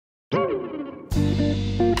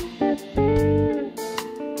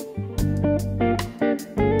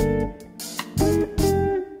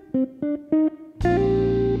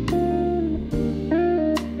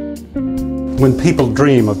When people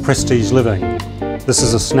dream of prestige living, this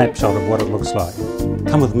is a snapshot of what it looks like.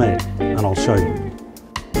 Come with me and I'll show you.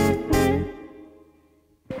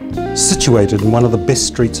 Situated in one of the best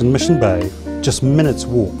streets in Mission Bay, just minutes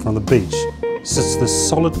walk from the beach, sits this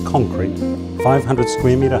solid concrete 500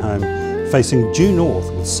 square metre home facing due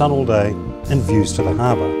north with sun all day and views to the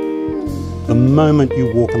harbour. The moment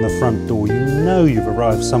you walk in the front door, you know you've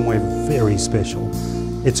arrived somewhere very special.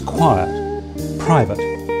 It's quiet, private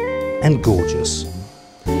and gorgeous.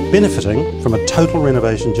 Benefiting from a total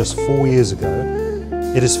renovation just 4 years ago,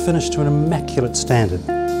 it is finished to an immaculate standard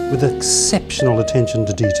with exceptional attention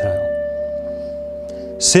to detail.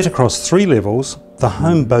 Set across 3 levels, the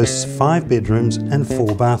home boasts 5 bedrooms and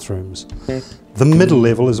 4 bathrooms. The middle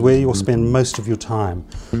level is where you'll spend most of your time,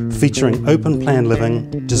 featuring open plan living,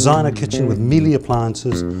 designer kitchen with Miele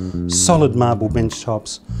appliances, solid marble bench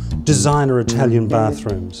tops, designer Italian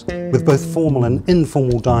bathrooms, with both formal and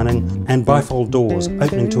informal dining and bifold doors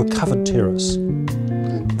opening to a covered terrace.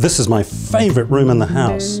 This is my favourite room in the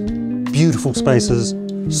house. Beautiful spaces,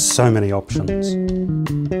 so many options.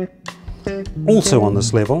 Also on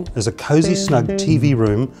this level is a cosy snug TV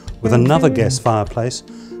room with another gas fireplace,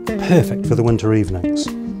 perfect for the winter evenings.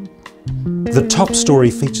 The top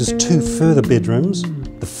story features 2 further bedrooms,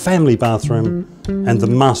 the family bathroom and the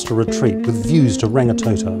master retreat with views to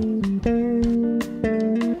Rangitoto.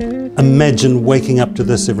 Imagine waking up to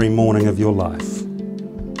this every morning of your life.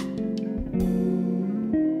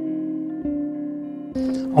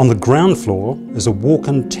 On the ground floor is a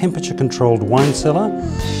walk-in temperature-controlled wine cellar.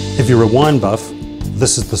 If you're a wine buff,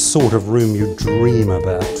 this is the sort of room you dream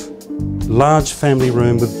about. Large family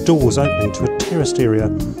room with doors opening to a terraced area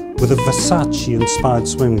with a Versace-inspired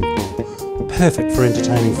swimming pool, perfect for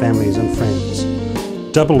entertaining families and friends.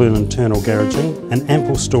 Double internal garaging and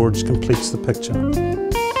ample storage completes the picture.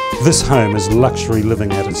 This home is luxury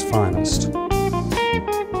living at its finest.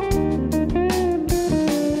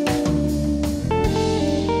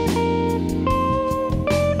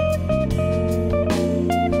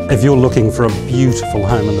 If you're looking for a beautiful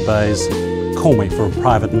home in the Bays, call me for a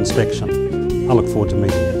private inspection. I look forward to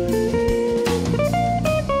meeting you.